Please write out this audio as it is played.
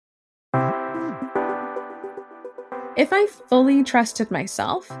If I fully trusted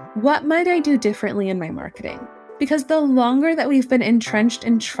myself, what might I do differently in my marketing? Because the longer that we've been entrenched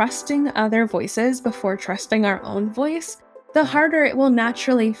in trusting other voices before trusting our own voice, the harder it will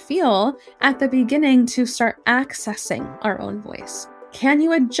naturally feel at the beginning to start accessing our own voice. Can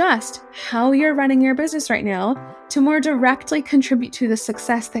you adjust how you're running your business right now to more directly contribute to the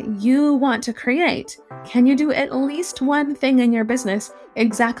success that you want to create? Can you do at least one thing in your business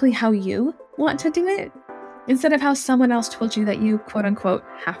exactly how you want to do it, instead of how someone else told you that you quote unquote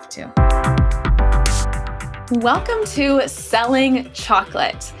have to? Welcome to Selling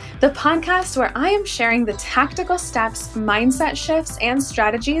Chocolate, the podcast where I am sharing the tactical steps, mindset shifts, and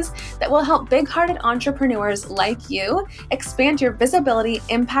strategies that will help big-hearted entrepreneurs like you expand your visibility,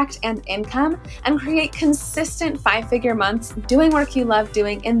 impact, and income, and create consistent 5-figure months doing work you love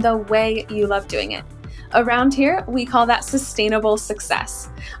doing in the way you love doing it. Around here, we call that sustainable success.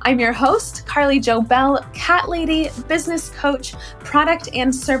 I'm your host, Carly Jo Bell, cat lady, business coach, product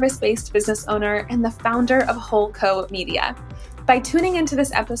and service-based business owner, and the founder of Wholeco Media. By tuning into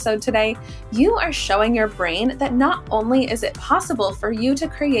this episode today, you are showing your brain that not only is it possible for you to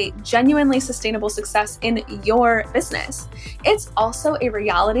create genuinely sustainable success in your business, it's also a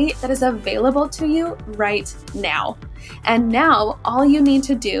reality that is available to you right now. And now all you need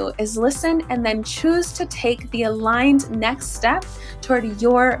to do is listen and then choose to take the aligned next step toward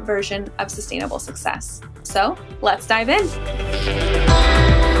your version of sustainable success. So let's dive in.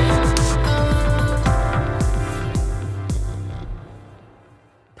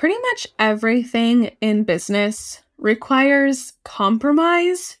 Pretty much everything in business requires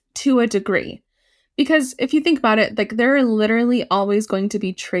compromise to a degree. Because if you think about it, there are literally always going to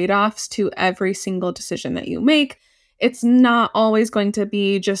be trade-offs to every single decision that you make. It's not always going to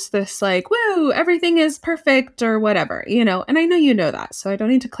be just this woo, everything is perfect or whatever, and I know you know that, so I don't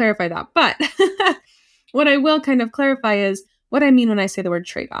need to clarify that. But what I will kind of clarify is what I mean when I say the word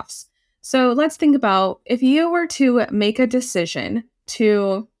trade-offs. So let's think about if you were to make a decision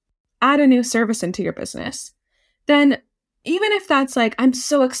to add a new service into your business, then even if that's I'm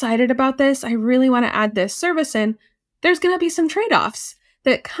so excited about this, I really want to add this service in, there's going to be some trade-offs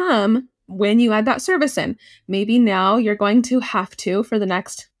that come when you add that service in. Maybe now you're going to have to, for the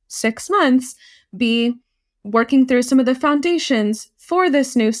next 6 months, be working through some of the foundations for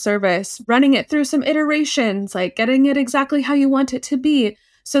this new service, running it through some iterations, getting it exactly how you want it to be.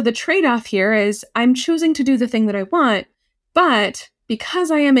 So the trade-off here is I'm choosing to do the thing that I want, but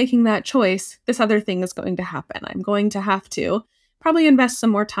because I am making that choice, this other thing is going to happen. I'm going to have to probably invest some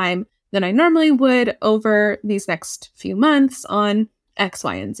more time than I normally would over these next few months on X,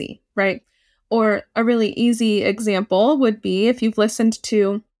 Y, and Z, right? Or a really easy example would be if you've listened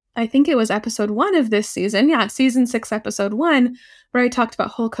to, I think it was episode 1 of this season. Yeah, season 6, episode 1, where I talked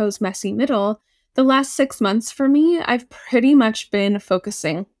about Wholeco's messy middle. The last 6 months for me, I've pretty much been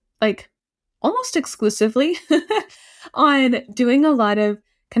focusing almost exclusively on doing a lot of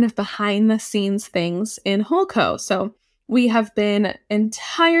kind of behind the scenes things in Wholeco. So we have been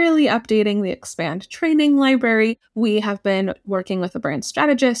entirely updating the Expand training library. We have been working with a brand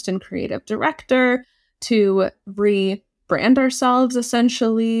strategist and creative director to rebrand ourselves,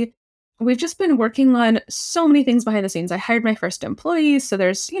 essentially. We've just been working on so many things behind the scenes. I hired my first employees. So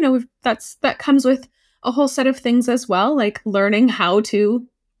there's, that comes with a whole set of things as well, like learning how to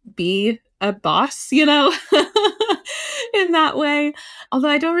be a boss, in that way. Although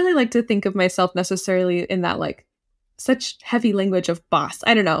I don't really like to think of myself necessarily in that such heavy language of boss.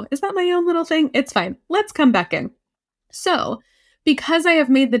 I don't know. Is that my own little thing? It's fine. Let's come back in. So because I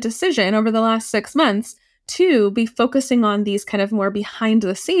have made the decision over the last 6 months to be focusing on these kind of more behind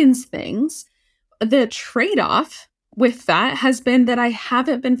the scenes things, the trade-off with that has been that I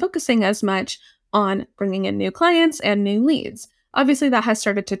haven't been focusing as much on bringing in new clients and new leads. Obviously, that has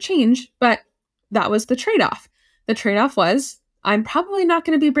started to change, but that was the trade-off. The trade-off was I'm probably not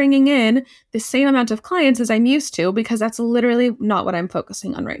going to be bringing in the same amount of clients as I'm used to because that's literally not what I'm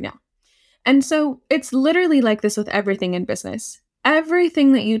focusing on right now. And so it's literally like this with everything in business.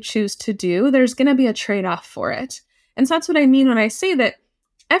 Everything that you choose to do, there's going to be a trade-off for it. And so that's what I mean when I say that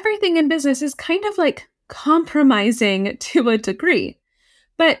everything in business is kind of compromising to a degree.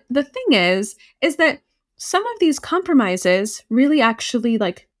 But the thing is that some of these compromises really actually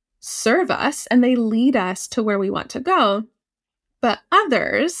serve us and they lead us to where we want to go. But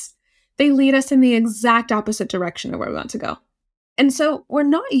others, they lead us in the exact opposite direction of where we want to go. And so we're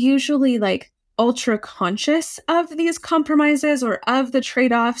not usually ultra conscious of these compromises or of the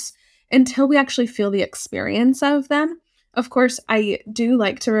trade-offs until we actually feel the experience of them. Of course, I do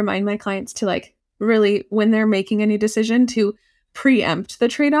like to remind my clients to really, when they're making any decision, to preempt the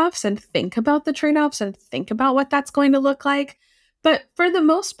trade-offs and think about the trade-offs and think about what that's going to look like. But for the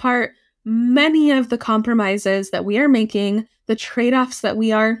most part, many of the compromises that we are making, the trade-offs that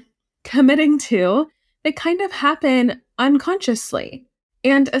we are committing to, they kind of happen unconsciously.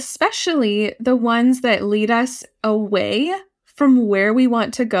 And especially the ones that lead us away from where we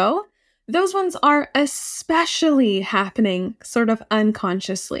want to go, those ones are especially happening sort of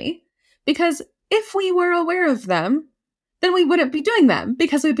unconsciously. Because if we were aware of them, then we wouldn't be doing them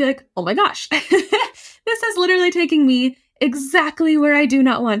because we'd be like, oh my gosh, this is literally taking me exactly where I do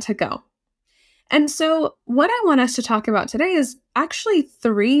not want to go. And so, what I want us to talk about today is actually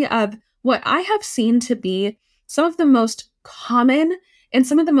three of what I have seen to be some of the most common and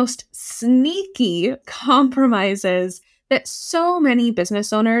some of the most sneaky compromises that so many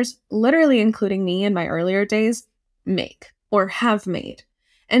business owners, literally including me in my earlier days, make or have made.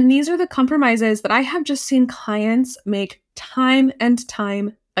 And these are the compromises that I have just seen clients make time and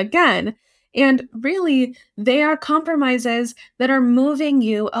time again. And really, they are compromises that are moving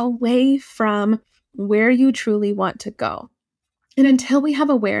you away from where you truly want to go. And until we have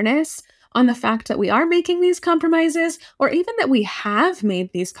awareness on the fact that we are making these compromises, or even that we have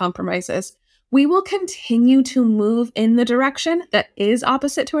made these compromises, we will continue to move in the direction that is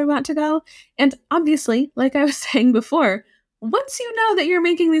opposite to where we want to go. And obviously, like I was saying before, once you know that you're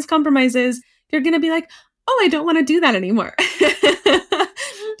making these compromises, you're going to be like, oh, I don't want to do that anymore.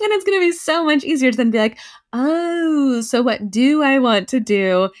 And it's going to be so much easier to then be like, oh, so what do I want to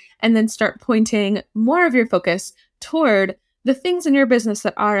do? And then start pointing more of your focus toward the things in your business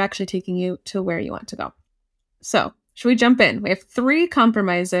that are actually taking you to where you want to go. So, should we jump in? We have three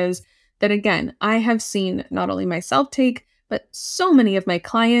compromises that, again, I have seen not only myself take, but so many of my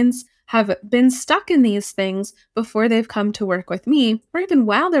clients have been stuck in these things before they've come to work with me, or even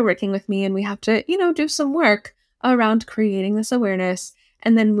while they're working with me, and we have to, do some work around creating this awareness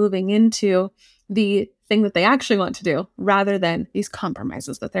and then moving into the thing that they actually want to do rather than these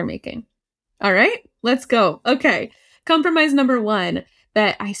compromises that they're making. All right, let's go. Okay, compromise number one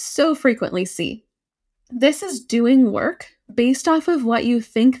that I so frequently see. This is doing work based off of what you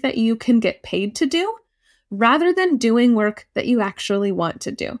think that you can get paid to do rather than doing work that you actually want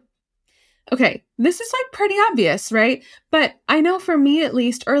to do. Okay, this is like pretty obvious, right? But I know for me, at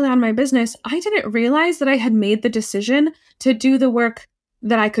least early on in my business, I didn't realize that I had made the decision to do the work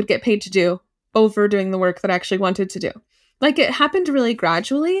that I could get paid to do over doing the work that I actually wanted to do. Like it happened really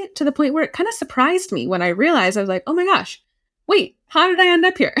gradually to the point where it kind of surprised me when I realized I was like, oh my gosh, wait, how did I end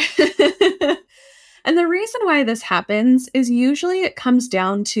up here? And the reason why this happens is usually it comes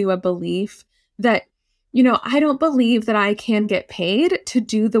down to a belief that, I don't believe that I can get paid to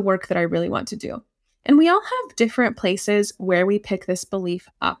do the work that I really want to do. And we all have different places where we pick this belief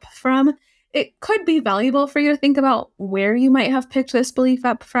up from. It could be valuable for you to think about where you might have picked this belief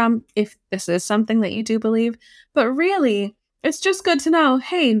up from if this is something that you do believe. But really, it's just good to know,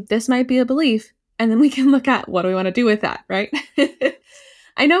 hey, this might be a belief. And then we can look at what do we want to do with that, right?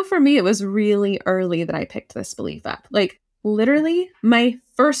 I know for me, it was really early that I picked this belief up. Like literally my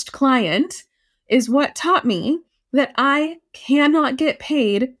first client is what taught me that I cannot get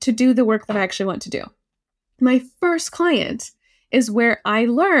paid to do the work that I actually want to do. My first client is where I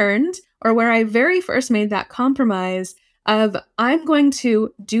learned, or where I very first made that compromise of I'm going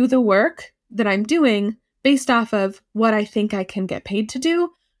to do the work that I'm doing based off of what I think I can get paid to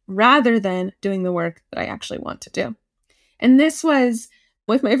do rather than doing the work that I actually want to do. And this was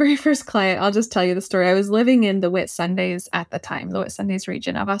with my very first client. I'll just tell you the story. I was living in the Whitsundays at the time, the Whitsundays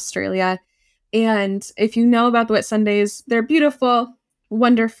region of Australia. And if you know about the Whitsundays, they're beautiful,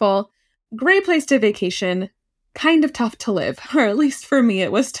 wonderful, great place to vacation, kind of tough to live, or at least for me,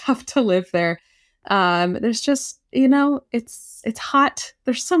 it was tough to live there. There's just, it's hot.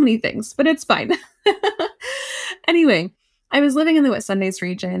 There's so many things, but it's fine. Anyway, I was living in the Whitsundays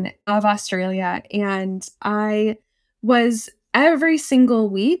region of Australia, and I was every single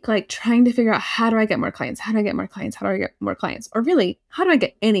week, like trying to figure out how do I get more clients? How do I get more clients? How do I get more clients? Or really, how do I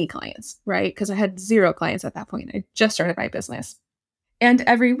get any clients, right? Because I had 0 clients at that point. I just started my business. And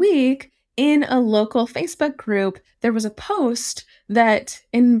every week in a local Facebook group, there was a post that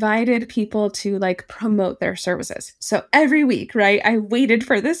invited people to like promote their services. So every week, right, I waited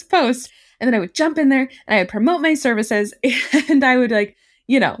for this post and then I would jump in there and I would promote my services and I would like,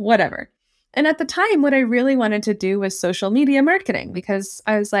 whatever. And at the time, what I really wanted to do was social media marketing because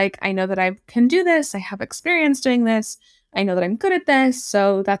I was like, I know that I can do this. I have experience doing this. I know that I'm good at this.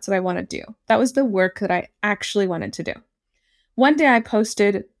 So that's what I want to do. That was the work that I actually wanted to do. One day I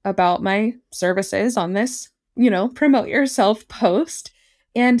posted about my services on this, promote yourself post,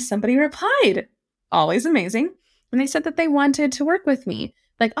 and somebody replied, always amazing, And they said that they wanted to work with me.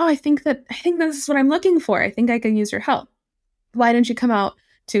 Like, "Oh, I think this is what I'm looking for. I think I could use your help. Why don't you come out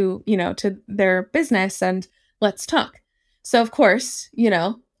to their business and let's talk?" So of course,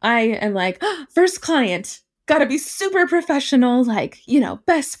 I am like, first client, gotta be super professional, like,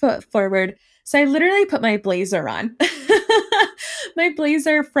 best foot forward. So I literally put my blazer on. My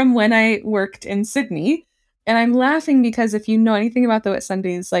blazer from when I worked in Sydney. And I'm laughing because if you know anything about the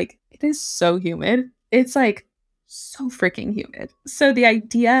Whitsundays, like it is so humid. It's like so freaking humid. So the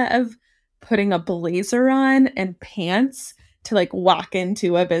idea of putting a blazer on and pants to like walk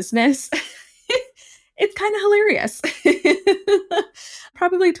into a business. It's kind of hilarious.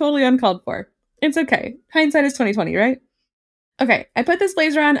 Probably totally uncalled for. It's okay. Hindsight is 2020, right? Okay, I put this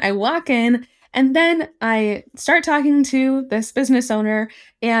blazer on, I walk in, and then I start talking to this business owner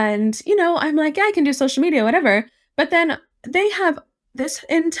and, I'm like, "Yeah, I can do social media, whatever." But then they have this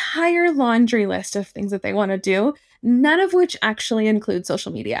entire laundry list of things that they want to do, none of which actually include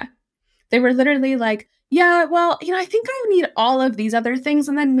social media. They were literally like, "Yeah, well, I think I need all of these other things,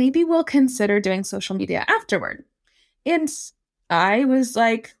 and then maybe we'll consider doing social media afterward." And I was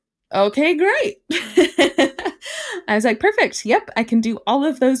like, "Okay, great." I was like, "Perfect. Yep, I can do all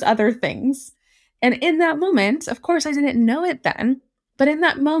of those other things." And in that moment, of course, I didn't know it then, but in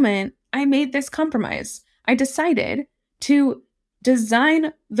that moment, I made this compromise. I decided to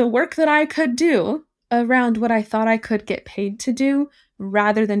design the work that I could do around what I thought I could get paid to do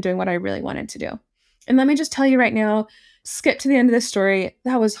rather than doing what I really wanted to do. And let me just tell you right now, skip to the end of this story.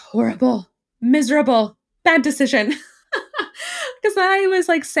 That was horrible, miserable, bad decision. Because I was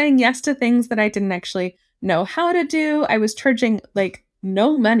like saying yes to things that I didn't actually know how to do. I was charging like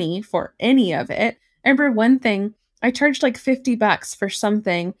no money for any of it. I remember one thing, I charged like $50 for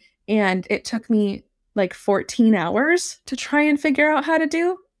something, and it took me like 14 hours to try and figure out how to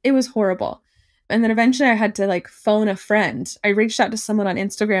do. It was horrible. And then eventually I had to like phone a friend. I reached out to someone on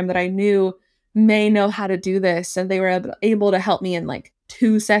Instagram that I knew may know how to do this, and they were able to help me in like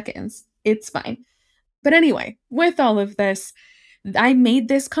 2 seconds. It's fine. But anyway, with all of this, I made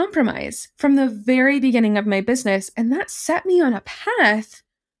this compromise from the very beginning of my business, and that set me on a path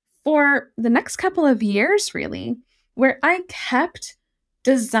for the next couple of years, really, where I kept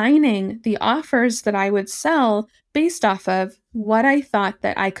designing the offers that I would sell based off of what I thought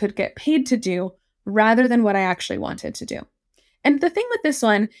that I could get paid to do rather than what I actually wanted to do. And the thing with this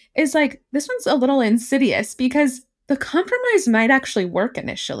one is like, this one's a little insidious because the compromise might actually work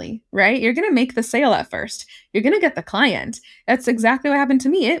initially, right? You're going to make the sale at first. You're going to get the client. That's exactly what happened to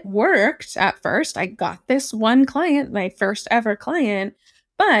me. It worked at first. I got this one client, my first ever client.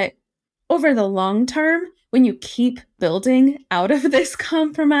 But over the long term, when you keep building out of this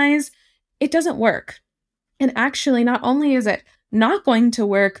compromise, it doesn't work. And actually, not only is it not going to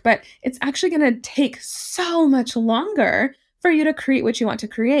work, but it's actually going to take so much longer for you to create what you want to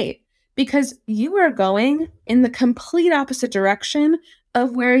create because you are going in the complete opposite direction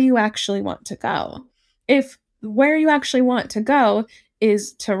of where you actually want to go. If where you actually want to go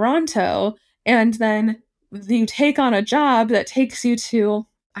is Toronto, and then you take on a job that takes you to,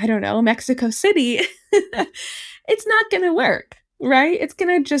 I don't know, Mexico City, it's not going to work, right? It's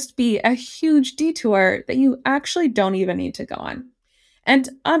going to just be a huge detour that you actually don't even need to go on. And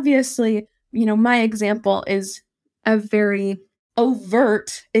obviously, my example is a very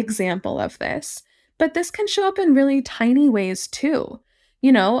overt example of this, but this can show up in really tiny ways too.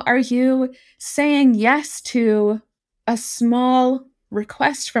 Are you saying yes to a small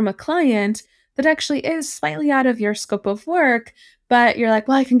request from a client that actually is slightly out of your scope of work, but you're like,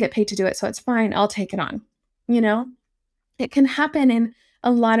 "Well, I can get paid to do it, so it's fine. I'll take it on." You know, it can happen in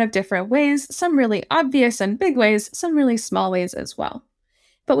a lot of different ways, some really obvious and big ways, some really small ways as well.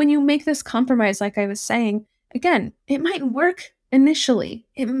 But when you make this compromise, like I was saying, again, it might work initially.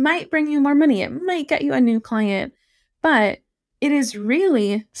 It might bring you more money. It might get you a new client, but it is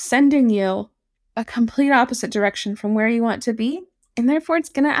really sending you a complete opposite direction from where you want to be. And therefore, it's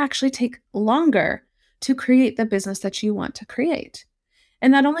going to actually take longer to create the business that you want to create.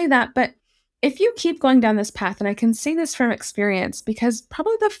 And not only that, but if you keep going down this path, and I can say this from experience because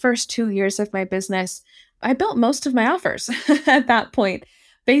probably the first 2 years of my business, I built most of my offers at that point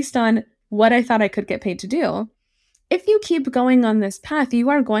based on what I thought I could get paid to do. If you keep going on this path, you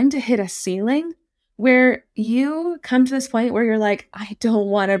are going to hit a ceiling where you come to this point where you're like, "I don't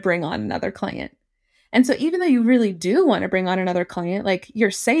want to bring on another client." And so even though you really do want to bring on another client, like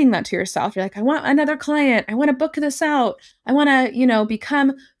you're saying that to yourself, you're like, "I want another client. I want to book this out. I want to,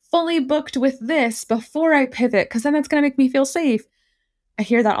 become fully booked with this before I pivot because then that's going to make me feel safe." I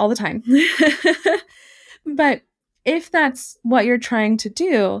hear that all the time. But if that's what you're trying to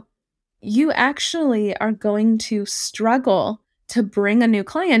do, you actually are going to struggle to bring a new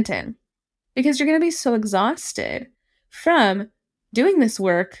client in because you're going to be so exhausted from doing this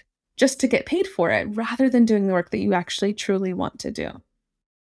work just to get paid for it rather than doing the work that you actually truly want to do.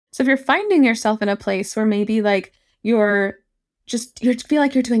 So if you're finding yourself in a place where maybe like you're you feel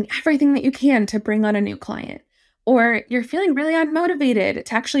like you're doing everything that you can to bring on a new client, or you're feeling really unmotivated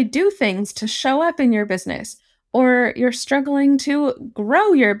to actually do things to show up in your business, or you're struggling to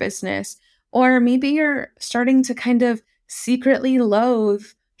grow your business, or maybe you're starting to kind of secretly loathe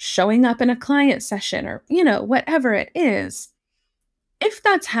showing up in a client session or, whatever it is. If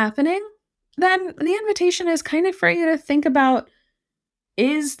that's happening, then the invitation is kind of for you to think about,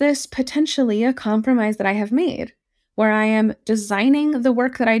 is this potentially a compromise that I have made where I am designing the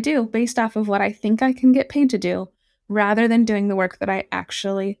work that I do based off of what I think I can get paid to do rather than doing the work that I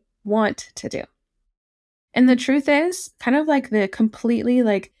actually want to do? And the truth is, kind of like the completely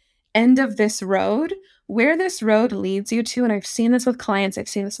like end of this road, where this road leads you to, and I've seen this with clients, I've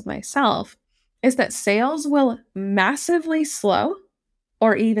seen this with myself, is that sales will massively slow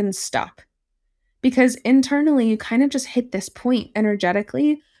or even stop. Because internally, you kind of just hit this point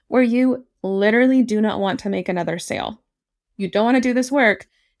energetically where you literally do not want to make another sale. You don't want to do this work.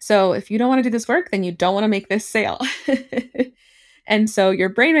 So if you don't want to do this work, then you don't want to make this sale. And so your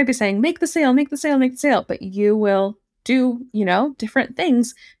brain might be saying, make the sale, make the sale, make the sale. But you will do, different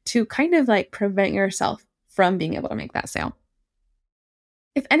things to kind of like prevent yourself from being able to make that sale.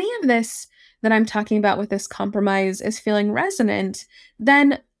 If any of this that I'm talking about with this compromise is feeling resonant,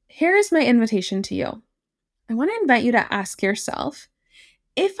 then here is my invitation to you. I want to invite you to ask yourself,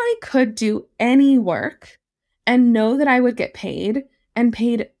 if I could do any work and know that I would get paid and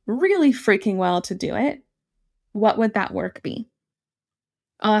paid really freaking well to do it, what would that work be?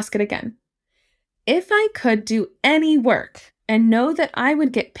 I'll ask it again. If I could do any work and know that I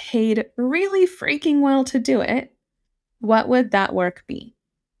would get paid really freaking well to do it, what would that work be?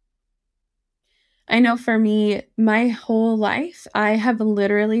 I know for me, my whole life, I have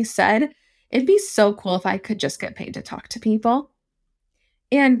literally said, it'd be so cool if I could just get paid to talk to people.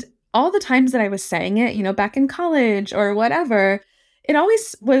 And all the times that I was saying it, back in college or whatever, it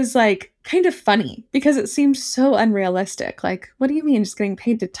always was like kind of funny because it seemed so unrealistic. Like, what do you mean just getting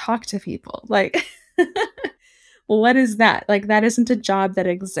paid to talk to people? Like, well, what is that? Like, that isn't a job that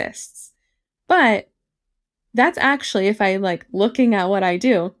exists. But that's actually, if I like looking at what I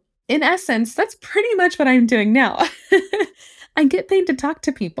do, in essence, that's pretty much what I'm doing now. I get paid to talk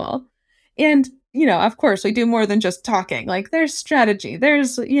to people. And, of course, we do more than just talking. Like, there's strategy,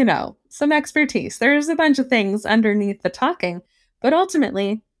 there's, some expertise, there's a bunch of things underneath the talking. But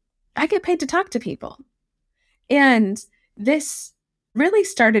ultimately, I get paid to talk to people. And this really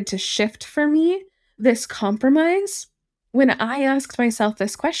started to shift for me, this compromise, when I asked myself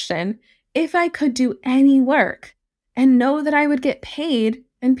this question: if I could do any work and know that I would get paid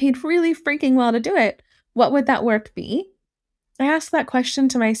and paid really freaking well to do it, what would that work be? I asked that question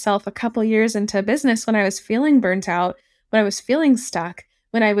to myself a couple years into business when I was feeling burnt out, when I was feeling stuck,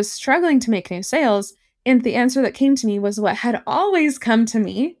 when I was struggling to make new sales. And the answer that came to me was what had always come to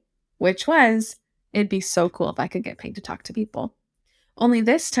me, which was, it'd be so cool if I could get paid to talk to people. Only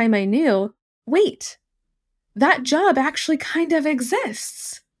this time I knew, wait, that job actually kind of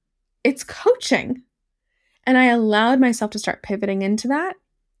exists. It's coaching. And I allowed myself to start pivoting into that.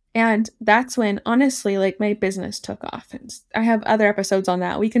 And that's when, honestly, like my business took off. And I have other episodes on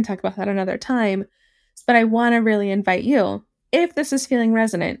that. We can talk about that another time. But I want to really invite you, if this is feeling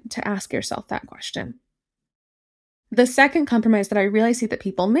resonant, to ask yourself that question. The second compromise that I really see that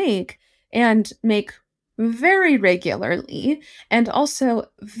people make, and make very regularly, and also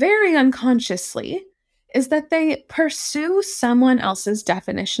very unconsciously, is that they pursue someone else's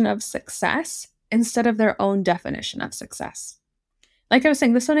definition of success instead of their own definition of success. Like I was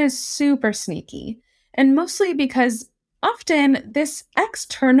saying, this one is super sneaky, and mostly because often this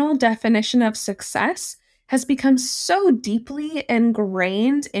external definition of success has become so deeply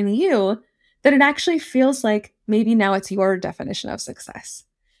ingrained in you that it actually feels like maybe now it's your definition of success.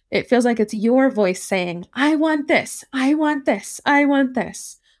 It feels like it's your voice saying, I want this, I want this, I want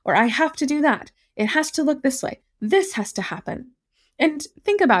this, or I have to do that. It has to look this way. This has to happen. And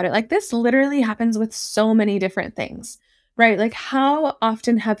think about it, like this literally happens with so many different things, right? Like how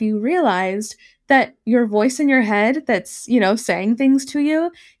often have you realized that your voice in your head that's, saying things to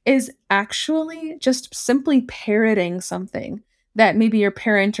you is actually just simply parroting something that maybe your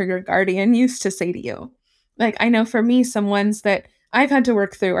parent or your guardian used to say to you? Like, I know for me, some ones that I've had to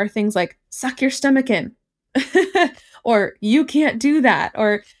work through are things like, suck your stomach in, or you can't do that,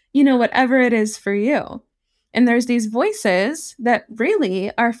 or, whatever it is for you. And there's these voices that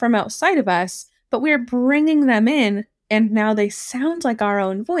really are from outside of us, but we're bringing them in, and now they sound like our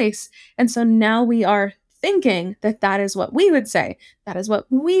own voice. And so now we are thinking that that is what we would say, that is what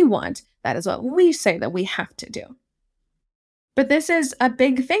we want, that is what we say that we have to do. But this is a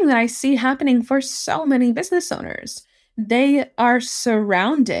big thing that I see happening for so many business owners. They are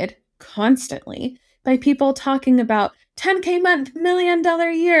surrounded constantly by people talking about 10K month, $1 million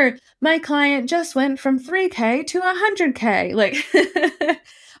year. My client just went from 3K to 100K, like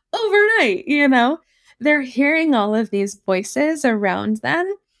overnight, you know? They're hearing all of these voices around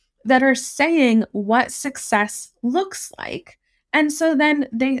them that are saying what success looks like. And so then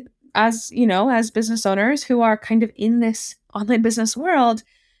they, as you know, as business owners who are kind of in this online business world,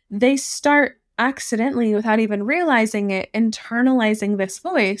 they start accidentally, without even realizing it, internalizing this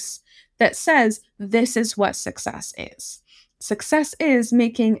voice that says, this is what success is. Success is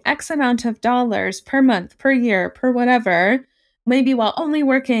making X amount of dollars per month, per year, per whatever, maybe while only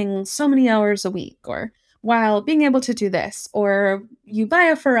working so many hours a week, or while being able to do this, or you buy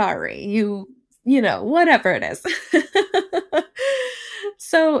a Ferrari, you know, whatever it is.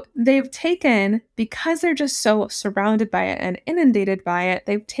 So they've taken, because they're just so surrounded by it and inundated by it,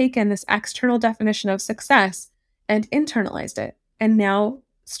 they've taken this external definition of success and internalized it, and now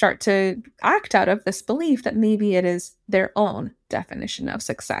start to act out of this belief that maybe it is their own definition of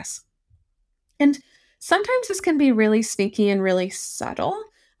success. And sometimes this can be really sneaky and really subtle.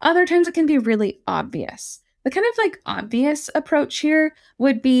 Other times it can be really obvious. The kind of like obvious approach here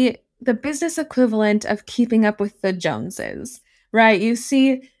would be the business equivalent of keeping up with the Joneses, right? You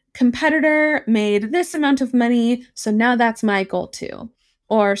see, competitor made this amount of money, so now that's my goal too.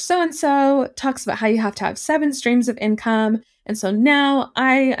 Or so and so talks about how you have to have 7 streams of income. And so now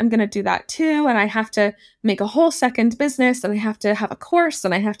I am going to do that too. And I have to make a whole second business, and I have to have a course,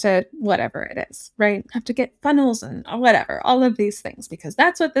 and I have to whatever it is, right? I have to get funnels and whatever, all of these things, because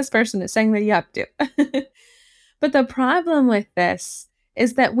that's what this person is saying that you have to. But the problem with this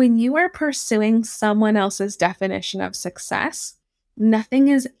is that when you are pursuing someone else's definition of success, nothing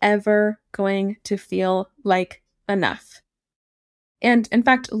is ever going to feel like enough. And in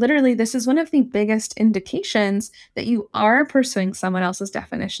fact, literally, this is one of the biggest indications that you are pursuing someone else's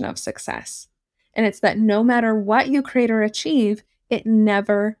definition of success. And it's that no matter what you create or achieve, it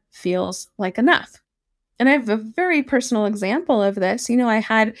never feels like enough. And I have a very personal example of this. You know, I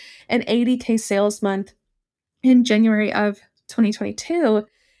had an 80K sales month in January of 2022,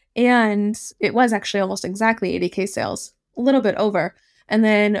 and it was actually almost exactly 80K sales, a little bit over, and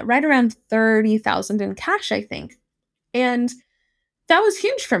then right around 30,000 in cash, I think. And that was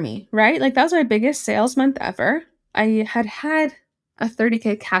huge for me, right? Like, that was my biggest sales month ever. I had had a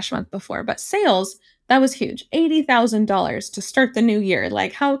 30K cash month before, but sales, that was huge. $80,000 to start the new year.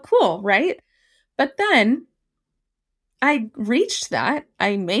 Like, how cool, right? But then I reached that.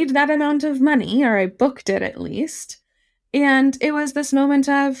 I made that amount of money, or I booked it at least. And it was this moment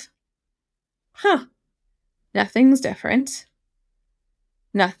of, huh, nothing's different.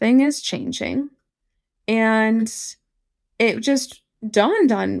 Nothing is changing. And it just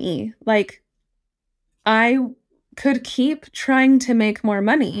dawned on me, like, I could keep trying to make more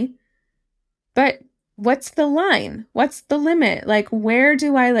money, but what's the line? What's the limit? Like, where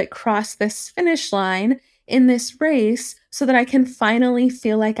do I like cross this finish line in this race so that I can finally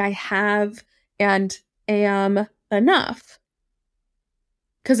feel like I have and am enough?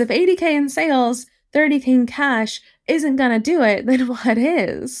 Because if 80K in sales, 30K in cash isn't gonna do it, then what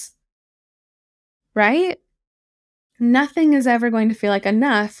is? Right? Nothing is ever going to feel like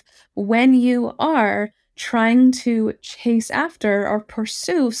enough when you are trying to chase after or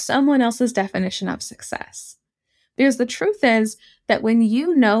pursue someone else's definition of success. Because the truth is that when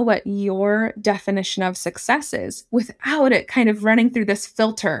you know what your definition of success is, without it kind of running through this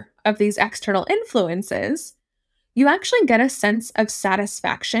filter of these external influences, you actually get a sense of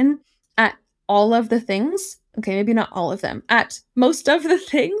satisfaction at all of the things, okay, maybe not all of them, at most of the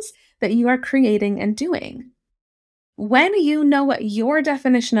things that you are creating and doing. When you know what your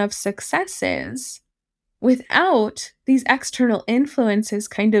definition of success is, without these external influences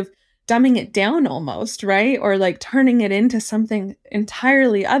kind of dumbing it down almost, right? Or like turning it into something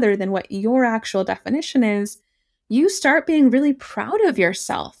entirely other than what your actual definition is, you start being really proud of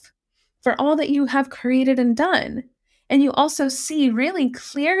yourself for all that you have created and done. And you also see really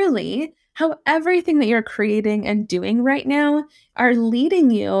clearly how everything that you're creating and doing right now are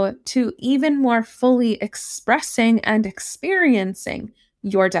leading you to even more fully expressing and experiencing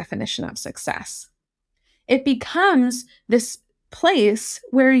your definition of success. It becomes this place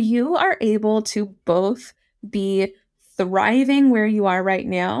where you are able to both be thriving where you are right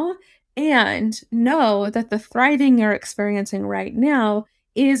now and know that the thriving you're experiencing right now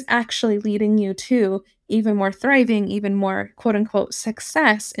is actually leading you to even more thriving, even more quote unquote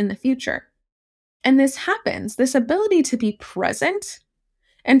success in the future. And this happens, this ability to be present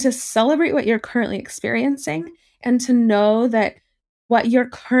and to celebrate what you're currently experiencing and to know that what you're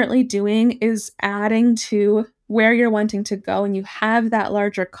currently doing is adding to where you're wanting to go and you have that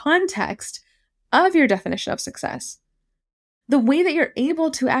larger context of your definition of success. The way that you're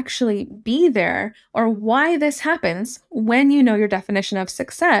able to actually be there or why this happens when you know your definition of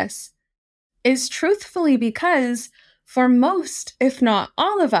success is truthfully because for most, if not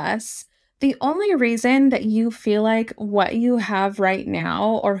all of us, the only reason that you feel like what you have right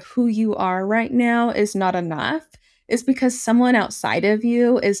now or who you are right now is not enough is because someone outside of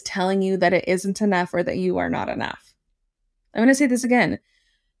you is telling you that it isn't enough or that you are not enough. I'm going to say this again.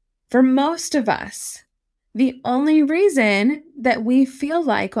 For most of us, the only reason that we feel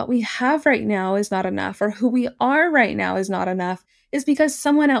like what we have right now is not enough or who we are right now is not enough is because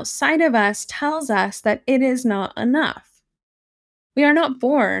someone outside of us tells us that it is not enough. We are not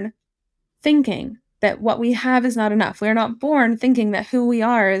born thinking that what we have is not enough. We are not born thinking that who we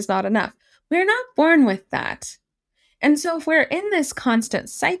are is not enough. We're not born with that. And so if we're in this constant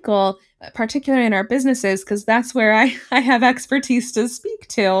cycle, particularly in our businesses, because that's where I have expertise to speak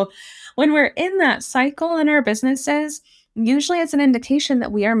to, when we're in that cycle in our businesses, usually it's an indication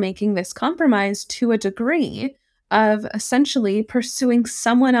that we are making this compromise to a degree of essentially pursuing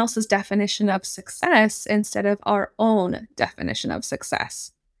someone else's definition of success instead of our own definition of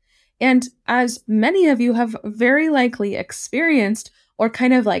success. And as many of you have very likely experienced or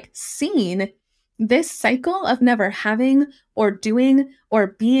kind of like seen, this cycle of never having or doing or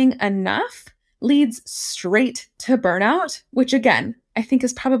being enough leads straight to burnout, which again, I think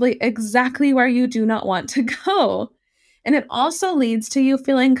is probably exactly where you do not want to go. And it also leads to you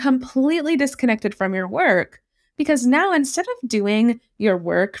feeling completely disconnected from your work because now instead of doing your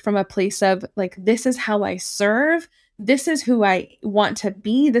work from a place of like, this is how I serve, this is who I want to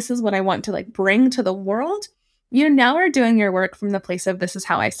be, this is what I want to like bring to the world, you now are doing your work from the place of this is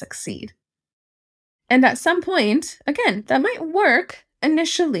how I succeed. And at some point, again, that might work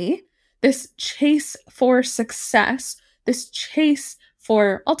initially, this chase for success, this chase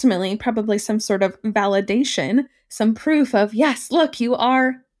for ultimately probably some sort of validation, some proof of, yes, look, you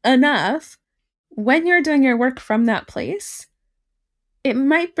are enough. When you're doing your work from that place, it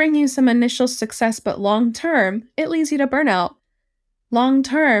might bring you some initial success, but long term, it leads you to burnout. Long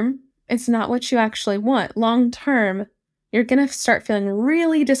term, it's not what you actually want. Long term, you're going to start feeling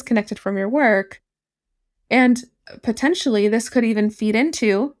really disconnected from your work. And potentially, this could even feed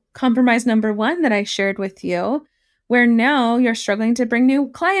into compromise number one that I shared with you, where now you're struggling to bring new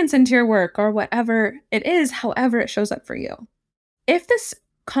clients into your work or whatever it is, however it shows up for you. If this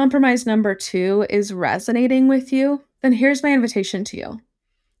compromise number two is resonating with you, then here's my invitation to you.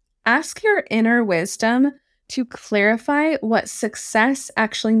 Ask your inner wisdom to clarify what success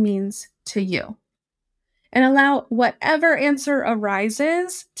actually means to you and allow whatever answer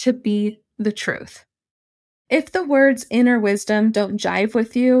arises to be the truth. If the words inner wisdom don't jive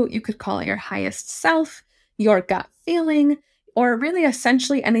with you, you could call it your highest self, your gut feeling, or really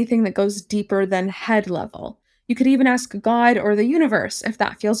essentially anything that goes deeper than head level. You could even ask God or the universe if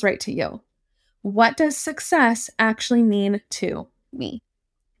that feels right to you. What does success actually mean to me?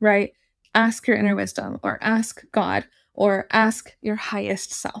 Right? Ask your inner wisdom or ask God or ask your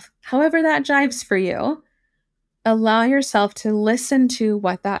highest self. However that jives for you, allow yourself to listen to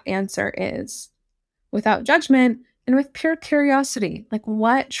what that answer is without judgment and with pure curiosity. Like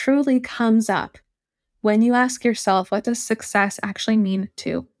what truly comes up when you ask yourself, what does success actually mean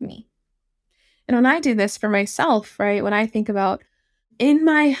to me? And when I do this for myself, right, when I think about in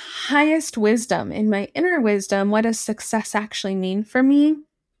my highest wisdom, in my inner wisdom, what does success actually mean for me?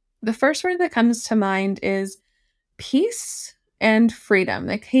 The first word that comes to mind is peace and freedom.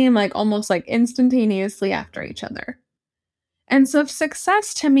 They came like almost like instantaneously after each other. And so if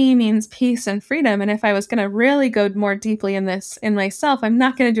success to me means peace and freedom, and if I was going to really go more deeply in this in myself, I'm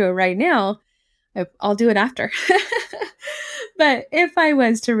not going to do it right now. I'll do it after. But if I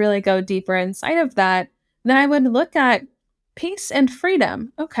was to really go deeper inside of that, then I would look at peace and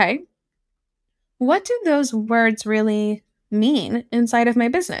freedom. Okay, what do those words really mean inside of my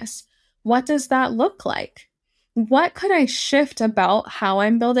business? What does that look like? What could I shift about how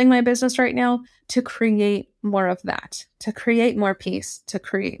I'm building my business right now to create more of that, to create more peace, to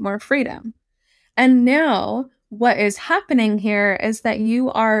create more freedom? And now, what is happening here is that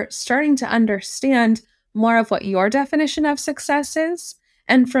you are starting to understand more of what your definition of success is.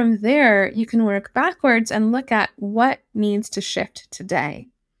 And from there, you can work backwards and look at what needs to shift today.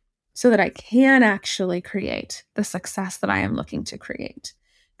 so that I can actually create the success that I am looking to create,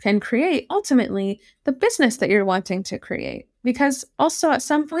 can create ultimately the business that you're wanting to create. Because also at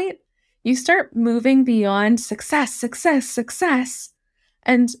some point, you start moving beyond success, success, success,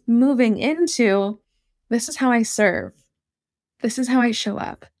 and moving into this is how I serve. This is how I show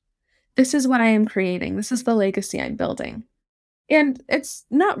up. This is what I am creating. This is the legacy I'm building. And it's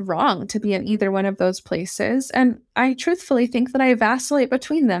not wrong to be in either one of those places. And I truthfully think that I vacillate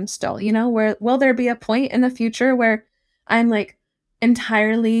between them still. Where will there be a point in the future where I'm like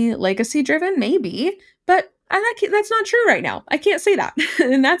entirely legacy driven? Maybe, but that's not true right now. I can't say that.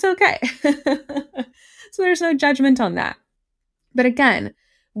 And that's okay. So there's no judgment on that. But again,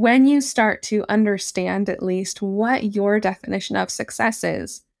 when you start to understand at least what your definition of success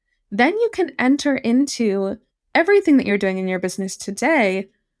is, then you can enter into everything that you're doing in your business today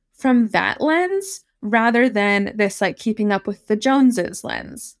from that lens rather than this like keeping up with the Joneses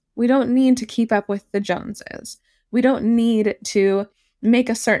lens. We don't need to keep up with the Joneses. We don't need to make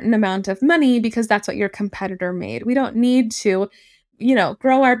a certain amount of money because that's what your competitor made. We don't need to,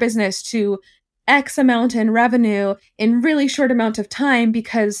 grow our business to X amount in revenue in really short amount of time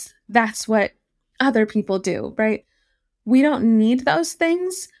because that's what other people do, right? We don't need those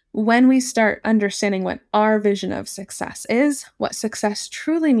things when we start understanding what our vision of success is, what success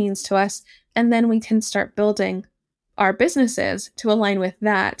truly means to us, and then we can start building our businesses to align with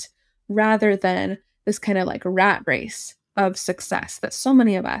that rather than this kind of like rat race of success that so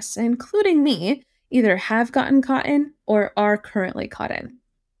many of us, including me, either have gotten caught in or are currently caught in.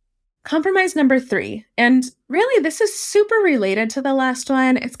 Compromise number 3, and really this is super related to the last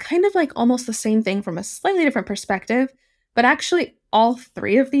one. It's kind of like almost the same thing from a slightly different perspective, but actually all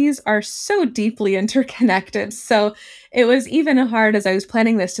 3 of these are so deeply interconnected. So it was even hard as I was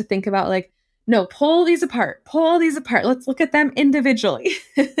planning this to think about like, no, pull these apart, pull these apart. Let's look at them individually.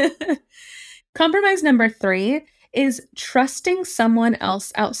 Compromise number 3 is trusting someone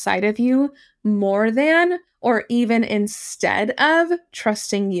else outside of you more than or even instead of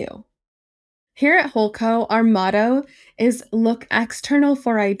trusting you. Here at Holco, our motto is look external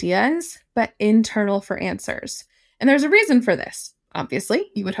for ideas, but internal for answers. And there's a reason for this, obviously,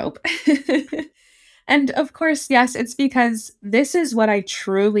 you would hope. And of course, yes, it's because this is what I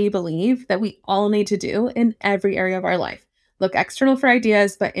truly believe that we all need to do in every area of our life. Look external for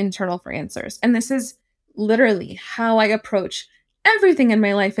ideas, but internal for answers. And this is literally how I approach everything in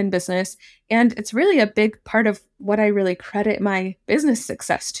my life and business. And it's really a big part of what I really credit my business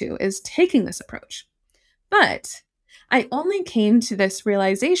success to is taking this approach. But I only came to this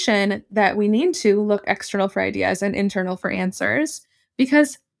realization that we need to look external for ideas and internal for answers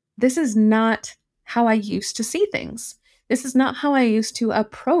because this is not how I used to see things. This is not how I used to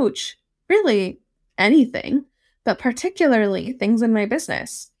approach really anything, but particularly things in my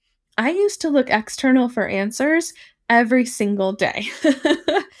business. I used to look external for answers every single day.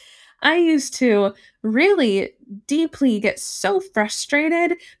 I used to really deeply get so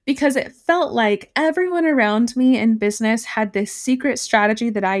frustrated because it felt like everyone around me in business had this secret strategy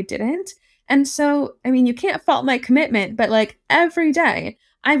that I didn't. And so, you can't fault my commitment, but like every day,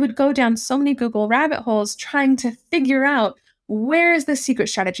 I would go down so many Google rabbit holes trying to figure out where is the secret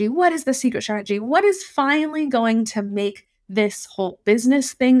strategy? What is the secret strategy? What is finally going to make this whole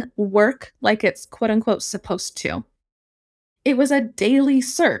business thing work like it's quote unquote supposed to? It was a daily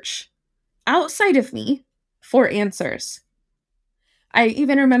search outside of me for answers. I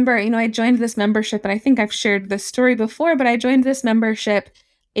even remember, I joined this membership, and I think I've shared this story before, but I joined this membership,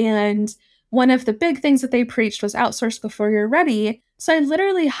 and one of the big things that they preached was outsource before you're ready. So I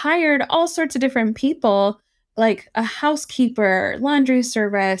literally hired all sorts of different people, like a housekeeper, laundry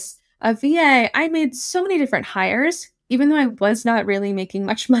service, a VA. I made so many different hires, even though I was not really making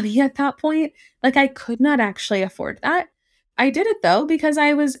much money at that point. Like I could not actually afford that. I did it though, because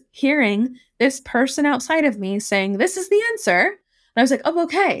I was hearing this person outside of me saying, this is the answer. And I was like, oh,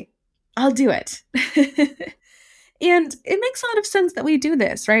 okay, I'll do it. And it makes a lot of sense that we do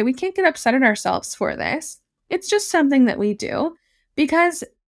this, right? We can't get upset at ourselves for this. It's just something that we do because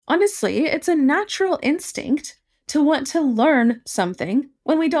honestly, it's a natural instinct to want to learn something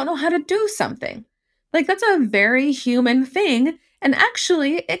when we don't know how to do something. Like that's a very human thing. And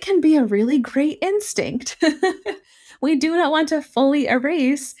actually, it can be a really great instinct. We do not want to fully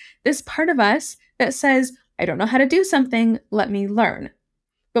erase this part of us that says, I don't know how to do something, let me learn.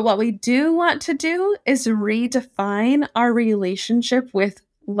 But what we do want to do is redefine our relationship with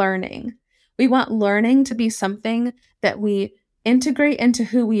learning. We want learning to be something that we integrate into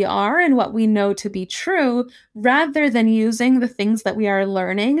who we are and what we know to be true, rather than using the things that we are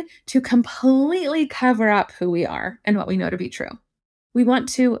learning to completely cover up who we are and what we know to be true. We want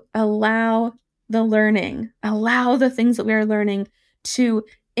to allow the learning, allow the things that we are learning to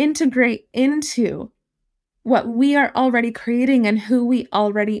integrate into what we are already creating and who we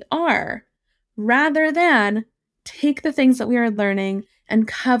already are, rather than take the things that we are learning and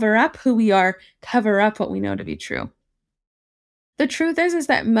cover up who we are, cover up what we know to be true. The truth is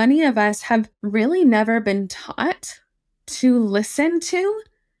that many of us have really never been taught to listen to,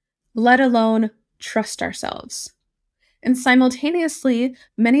 let alone trust ourselves. And simultaneously,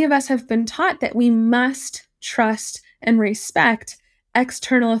 many of us have been taught that we must trust and respect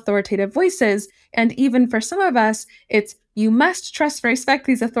external authoritative voices. And even for some of us, it's you must trust and respect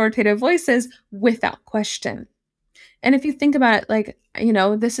these authoritative voices without question. And if you think about it,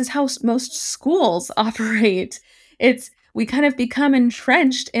 this is how most schools operate. We kind of become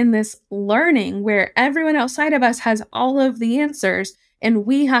entrenched in this learning where everyone outside of us has all of the answers and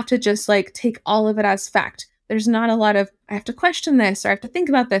we have to just take all of it as fact. There's not a lot of, I have to question this or I have to think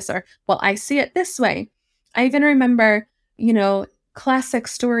about this or, well, I see it this way. I even remember, classic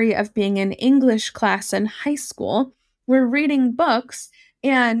story of being in English class in high school. We're reading books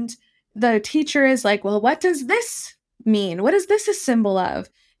and the teacher is like, well, what does this mean? What is this a symbol of?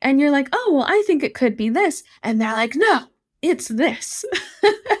 And you're like, oh, well, I think it could be this. And they're like, no, it's this.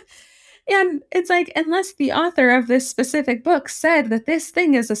 And it's like, unless the author of this specific book said that this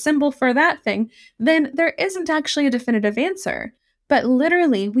thing is a symbol for that thing, then there isn't actually a definitive answer. But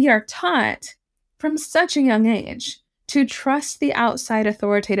literally, we are taught from such a young age to trust the outside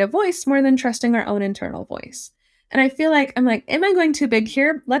authoritative voice more than trusting our own internal voice. And I feel like, am I going too big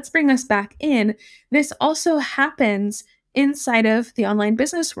here? Let's bring us back in. This also happens inside of the online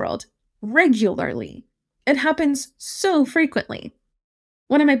business world regularly. It happens so frequently.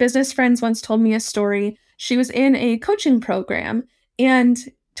 One of my business friends once told me a story. She was in a coaching program, and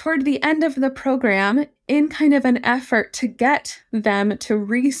toward the end of the program, in kind of an effort to get them to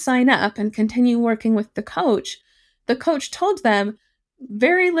re-sign up and continue working with the coach told them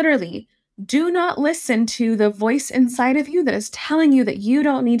very literally, do not listen to the voice inside of you that is telling you that you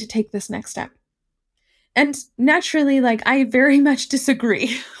don't need to take this next step. And naturally, I very much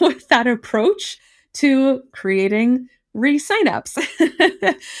disagree with that approach to creating re-signups.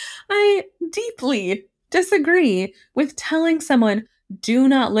 I deeply disagree with telling someone, do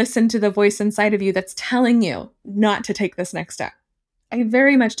not listen to the voice inside of you that's telling you not to take this next step. I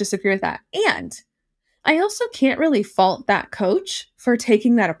very much disagree with that. And I also can't really fault that coach for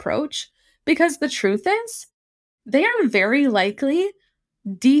taking that approach because the truth is, they are very likely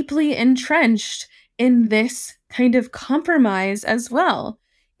deeply entrenched in this kind of compromise as well,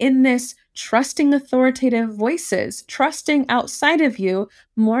 in this trusting authoritative voices, trusting outside of you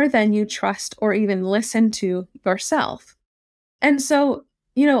more than you trust or even listen to yourself. And so,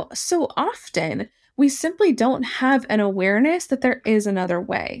 so often we simply don't have an awareness that there is another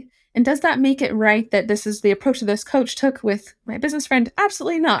way. And does that make it right that this is the approach that this coach took with my business friend?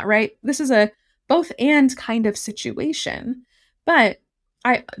 Absolutely not, right? This is a both and kind of situation. But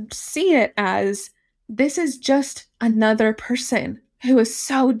I see it as this is just another person who is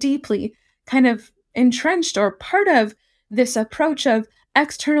so deeply kind of entrenched or part of this approach of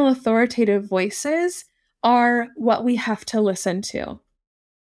external authoritative voices are what we have to listen to.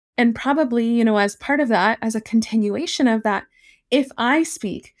 And probably, as part of that, as a continuation of that, if I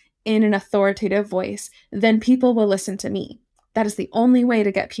speak in an authoritative voice, then people will listen to me. That is the only way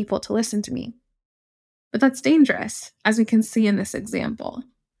to get people to listen to me. But that's dangerous, as we can see in this example.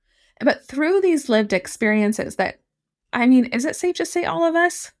 But through these lived experiences is it safe to say all of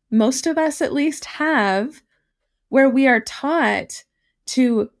us, most of us at least have, where we are taught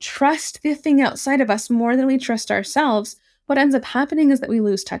to trust the thing outside of us more than we trust ourselves, what ends up happening is that we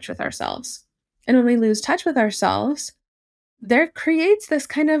lose touch with ourselves. And when we lose touch with ourselves, there creates this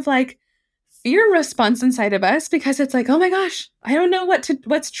kind of fear response inside of us because it's like, oh my gosh, I don't know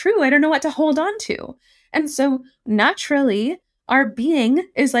what's true. I don't know what to hold on to. And so naturally, our being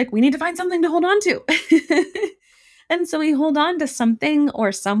is like, we need to find something to hold on to. And so we hold on to something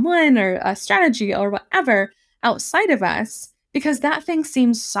or someone or a strategy or whatever outside of us because that thing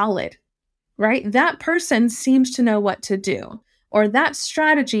seems solid, right? That person seems to know what to do, or that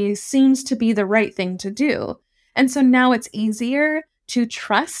strategy seems to be the right thing to do. And so now it's easier to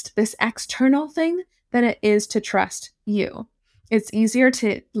trust this external thing than it is to trust you. It's easier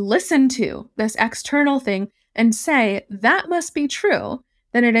to listen to this external thing and say, that must be true,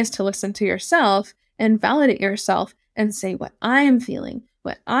 than it is to listen to yourself and validate yourself and say what I am feeling,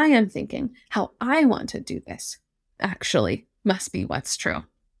 what I am thinking, how I want to do this actually must be what's true.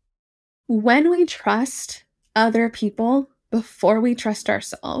 When we trust other people before we trust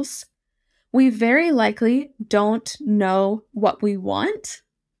ourselves, we very likely don't know what we want,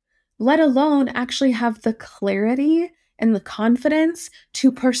 let alone actually have the clarity and the confidence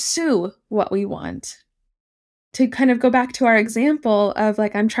to pursue what we want. To kind of go back to our example of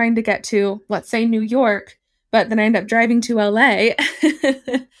like, I'm trying to get to, let's say, New York, but then I end up driving to LA.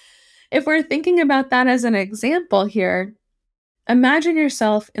 If we're thinking about that as an example here, imagine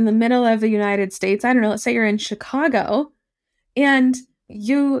yourself in the middle of the United States. I don't know, let's say you're in Chicago and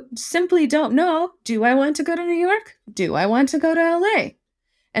you simply don't know, do I want to go to New York? Do I want to go to LA?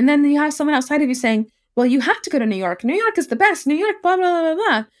 And then you have someone outside of you saying, well, you have to go to New York. New York is the best. New York, blah, blah, blah,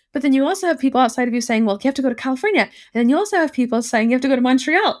 blah. But then you also have people outside of you saying, well, you have to go to California. And then you also have people saying you have to go to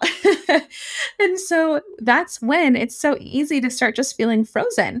Montreal. And so that's when it's so easy to start just feeling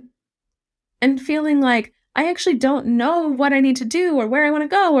frozen and feeling like, I actually don't know what I need to do or where I want to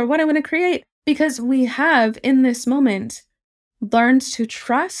go or what I want to create, because we have in this moment learned to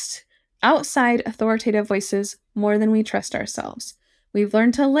trust outside authoritative voices more than we trust ourselves. We've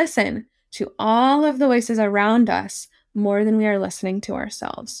learned to listen to all of the voices around us more than we are listening to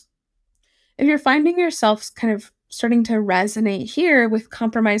ourselves. If you're finding yourself kind of starting to resonate here with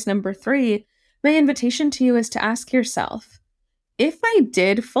compromise number 3, my invitation to you is to ask yourself, if I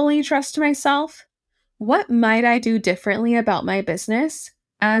did fully trust myself, what might I do differently about my business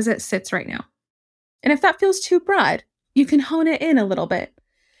as it sits right now? And if that feels too broad, you can hone it in a little bit.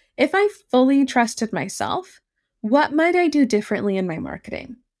 If I fully trusted myself, what might I do differently in my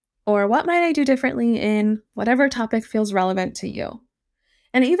marketing? Or what might I do differently in whatever topic feels relevant to you?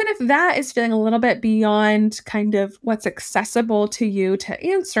 And even if that is feeling a little bit beyond kind of what's accessible to you to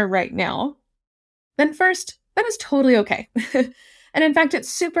answer right now, then first, that is totally okay. And in fact, it's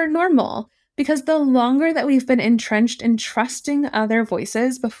super normal because the longer that we've been entrenched in trusting other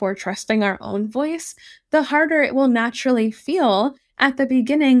voices before trusting our own voice, the harder it will naturally feel at the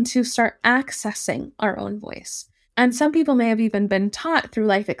beginning to start accessing our own voice. And some people may have even been taught through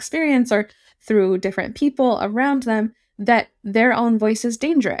life experience or through different people around them that their own voice is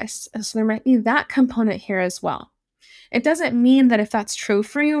dangerous. So there might be that component here as well. It doesn't mean that if that's true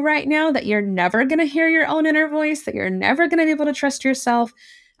for you right now, that you're never going to hear your own inner voice, that you're never going to be able to trust yourself.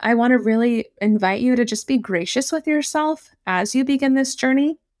 I want to really invite you to just be gracious with yourself as you begin this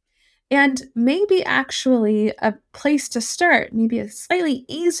journey. And maybe actually a place to start, maybe a slightly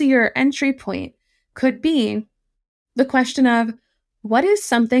easier entry point could be the question of, what is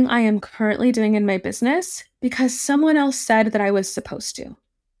something I am currently doing in my business because someone else said that I was supposed to?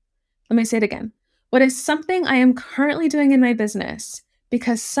 Let me say it again. What is something I am currently doing in my business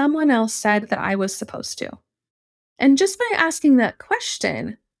because someone else said that I was supposed to? And just by asking that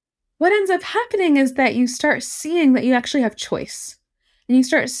question, what ends up happening is that you start seeing that you actually have choice. And you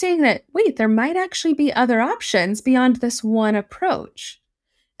start seeing that, wait, there might actually be other options beyond this one approach.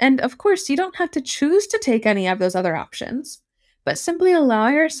 And of course, you don't have to choose to take any of those other options, but simply allow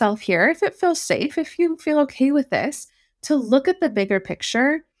yourself here, if it feels safe, if you feel okay with this, to look at the bigger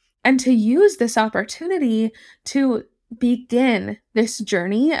picture and to use this opportunity to begin this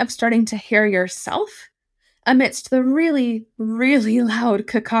journey of starting to hear yourself amidst the really, really loud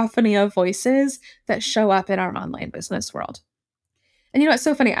cacophony of voices that show up in our online business world. And you know, it's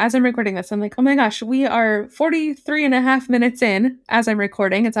so funny. As I'm recording this, I'm like, oh my gosh, we are 43 and a half minutes in as I'm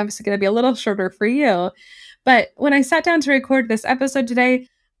recording. It's obviously going to be a little shorter for you. But when I sat down to record this episode today,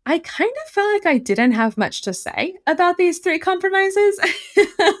 I kind of felt like I didn't have much to say about these 3 compromises.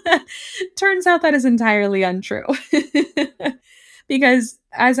 Turns out that is entirely untrue. Because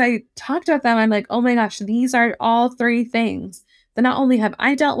as I talked about them, I'm like, oh my gosh, these are all 3 things that not only have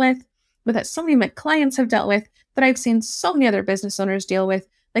I dealt with, but that so many of my clients have dealt with, that I've seen so many other business owners deal with.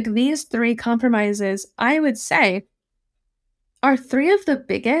 Like these 3 compromises, I would say, are 3 of the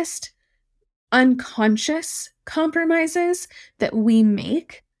biggest unconscious compromises that we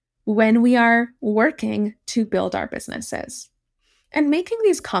make when we are working to build our businesses. And making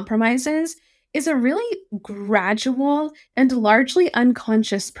these compromises is a really gradual and largely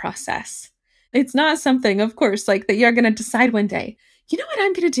unconscious process. It's not something, of course, like that you're going to decide one day, you know what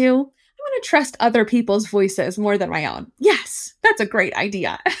I'm going to do? I want to trust other people's voices more than my own. Yes, that's a great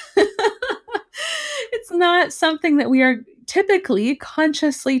idea. It's not something that we are typically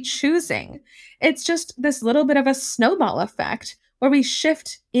consciously choosing. It's just this little bit of a snowball effect where we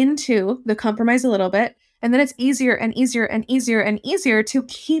shift into the compromise a little bit, and then it's easier and easier and easier and easier to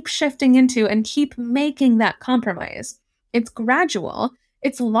keep shifting into and keep making that compromise. It's gradual,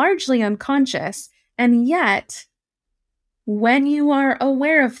 it's largely unconscious, and yet, when you are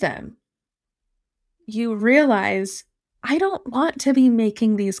aware of them, you realize, I don't want to be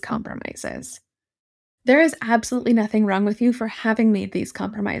making these compromises. There is absolutely nothing wrong with you for having made these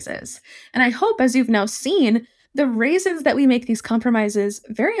compromises. And I hope, as you've now seen, the reasons that we make these compromises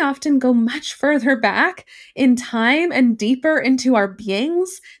very often go much further back in time and deeper into our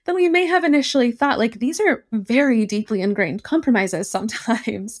beings than we may have initially thought. Like these are very deeply ingrained compromises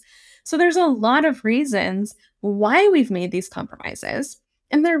sometimes. So there's a lot of reasons why we've made these compromises.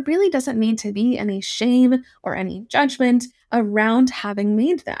 And there really doesn't need to be any shame or any judgment around having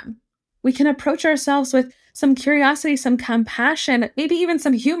made them. We can approach ourselves with some curiosity, some compassion, maybe even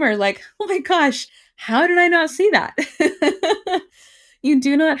some humor, like, oh my gosh, how did I not see that? You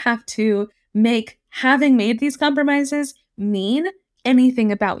do not have to make having made these compromises mean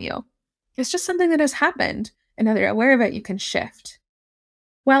anything about you. It's just something that has happened. And now that you're aware of it, you can shift.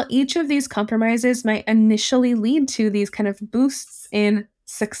 While each of these compromises might initially lead to these kind of boosts in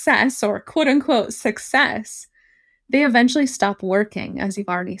success or quote unquote success, they eventually stop working, as you've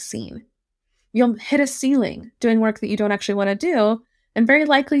already seen. You'll hit a ceiling doing work that you don't actually want to do, and very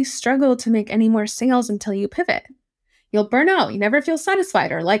likely struggle to make any more sales until you pivot. You'll burn out. You never feel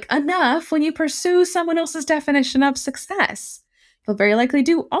satisfied or like enough when you pursue someone else's definition of success. You'll very likely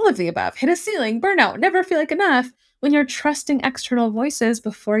do all of the above, hit a ceiling, burn out, never feel like enough when you're trusting external voices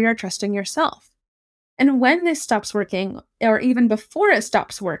before you're trusting yourself. And when this stops working, or even before it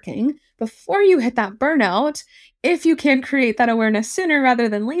stops working, before you hit that burnout, if you can create that awareness sooner rather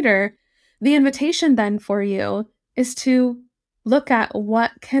than later, the invitation then for you is to look at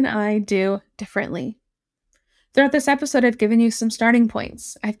what can I do differently. Throughout this episode, I've given you some starting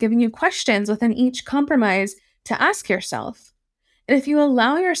points. I've given you questions within each compromise to ask yourself. And if you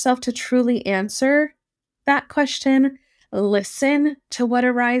allow yourself to truly answer that question, listen to what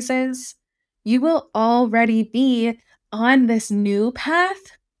arises, you will already be on this new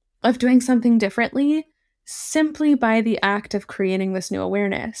path of doing something differently simply by the act of creating this new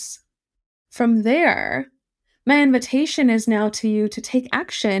awareness. From there, my invitation is now to you to take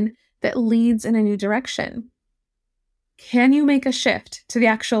action that leads in a new direction. Can you make a shift to the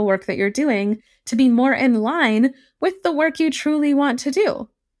actual work that you're doing to be more in line with the work you truly want to do?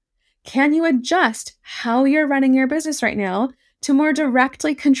 Can you adjust how you're running your business right now to more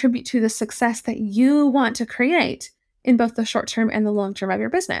directly contribute to the success that you want to create in both the short term and the long term of your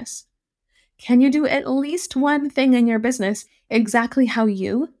business? Can you do at least one thing in your business exactly how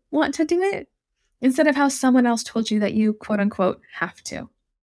you want to do it instead of how someone else told you that you quote unquote have to?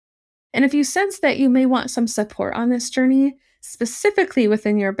 And if you sense that you may want some support on this journey, specifically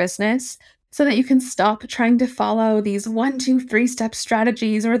within your business, so that you can stop trying to follow these 1, 2, 3 step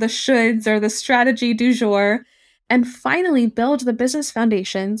strategies or the shoulds or the strategy du jour, and finally build the business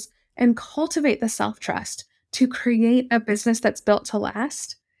foundations and cultivate the self-trust to create a business that's built to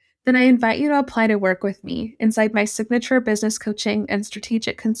last, then I invite you to apply to work with me inside my signature business coaching and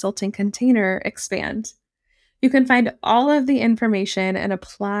strategic consulting container, Expand. You can find all of the information and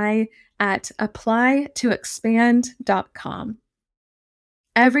apply at applytoexpand.com.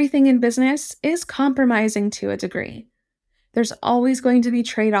 Everything in business is compromising to a degree. There's always going to be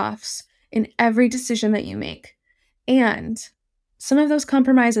trade-offs in every decision that you make. And some of those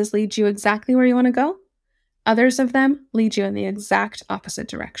compromises lead you exactly where you want to go. Others of them lead you in the exact opposite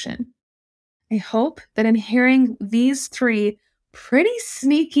direction. I hope that in hearing these 3 pretty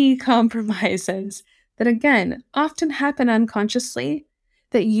sneaky compromises that, again, often happen unconsciously,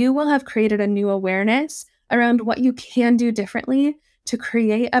 that you will have created a new awareness around what you can do differently to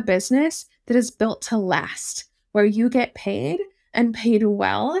create a business that is built to last, where you get paid and paid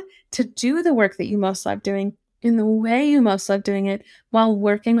well to do the work that you most love doing in the way you most love doing it while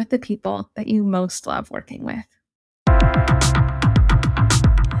working with the people that you most love working with.